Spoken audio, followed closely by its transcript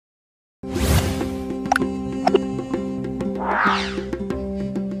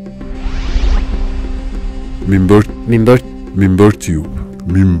Minber Tube.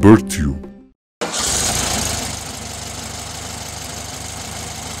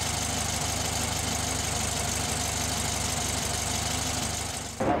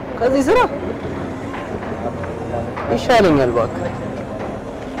 ከዚህ ስራ ይሻለኛል እባክህ።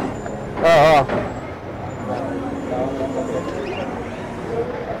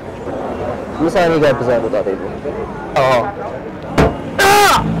 ምሳሌ ጋብዛለሁ ጣጣ ይዘው።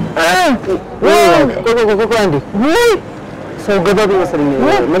 ኮኮ አንዴ ሰው ገባብ ይመስልኝ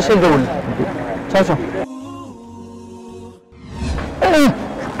መልሼ ልደውል። ቻው ቻው።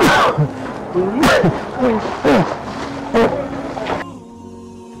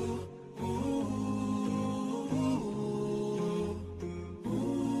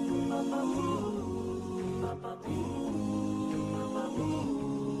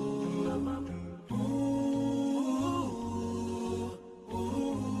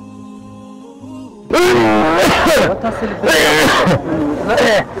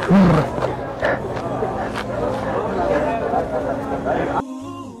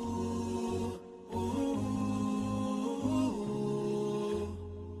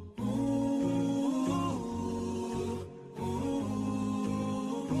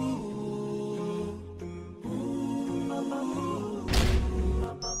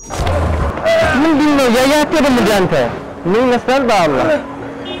 ምንድነው ያያተደም እንዴ ምን ይመስላል በአላህ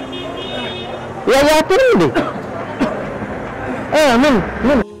ያያተደም እንዴ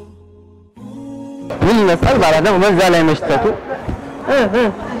ምን ይመስላል ባላ ደግሞ በዛ ላይ መሽተቱ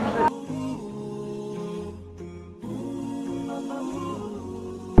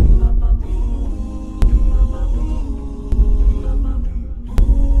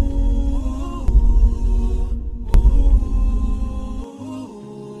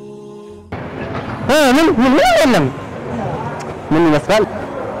ምን የለም ምን ይመስላል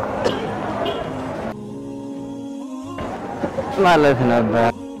ማለት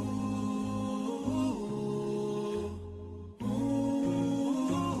ነበር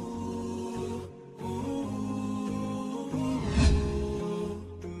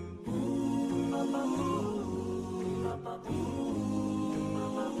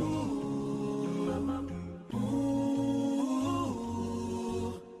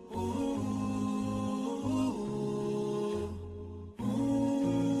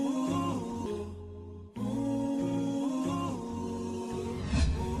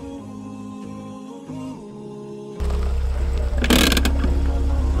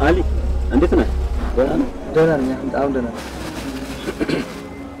علي عندنا ደህና ነኝ አሁን ደህና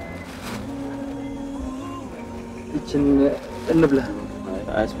እቺን እንብላ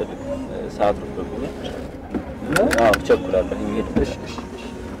አያስፈልግም ሰዓት ረፍዶብኛል ቸኩላለሁ እሺ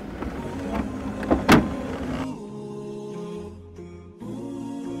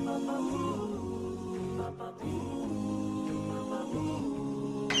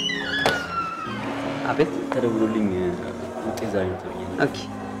አቤት ተደውሎልኝ ውጤት ዛሬ ነው ተብዬ ኦኬ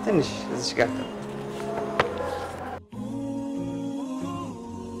ትንሽ እዚህ ጋር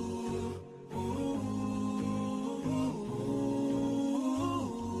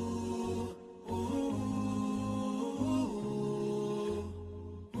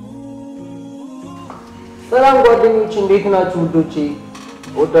ሰላም ጓደኞች እንዴት ናችሁ ውዶቼ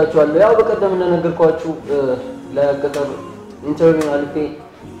ወዳችኋለሁ ያው በቀደም እንደነገርኳችሁ ለቅጥር ኢንተርቪው አልፌ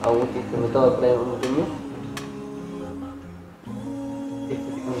አሁን ውጤት መጣው ላይ ነው የምገኘው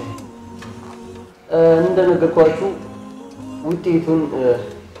እንደነገርኳችሁ ውጤቱን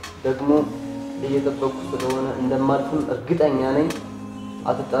ደግሞ እየተጠበቁ ስለሆነ እንደማልፍም እርግጠኛ ነኝ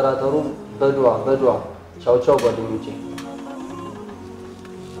አትጠራጠሩ በዱዓ ቻው ቻው ጓደኞቼ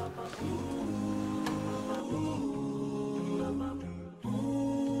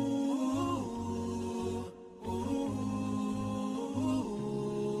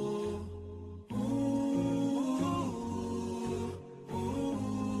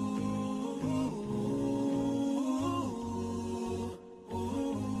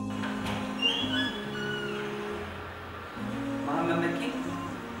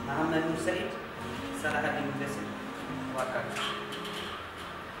محمد سعيد صلاح الدين الدسم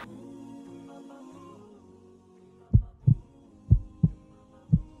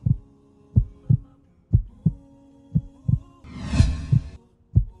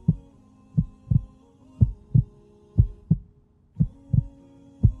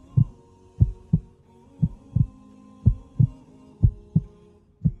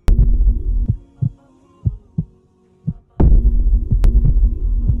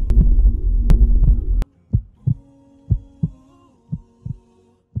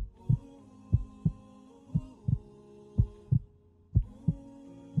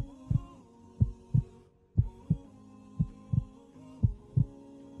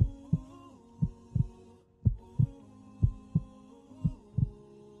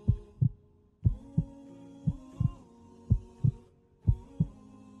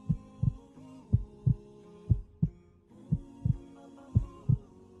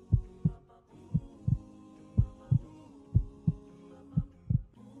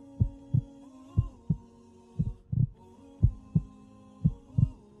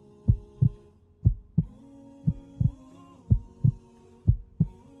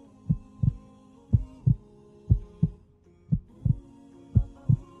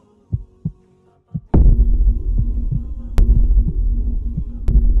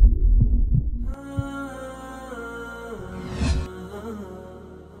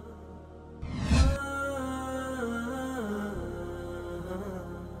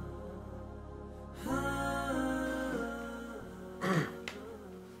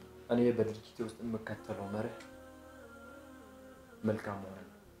እኔ በድርጅቴ ውስጥ የምከተለው መርህ መልካም መሆን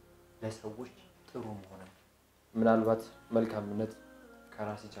ለሰዎች ጥሩ መሆን ምናልባት መልካምነት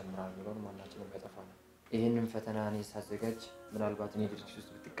ከራስ ይጀምራል ብሎን ማናችንም ያጠፋል ይሄንን ፈተና እኔ ሳዘጋጅ ምናልባት እኔ ድርጅት ውስጥ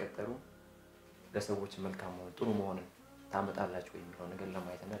ብትቀጠሩ ለሰዎች መልካም መሆን ጥሩ መሆን ታመጣላችሁ የሚለው ነገር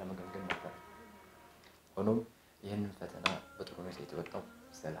ለማየትና ለመገምገም ነበር ሆኖም ይሄንን ፈተና በጥሩ ሁኔታ የተወጣው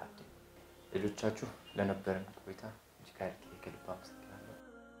ሰላም ሌሎቻችሁ ለነበረን ቆይታ እጅጋር ከልብ አመሰግናለሁ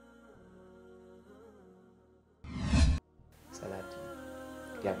ሰላም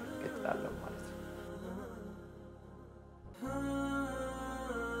ያም ይቀጥላል ማለት ነው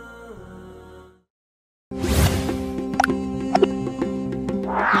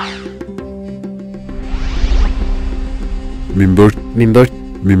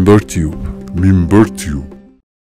Minber Tube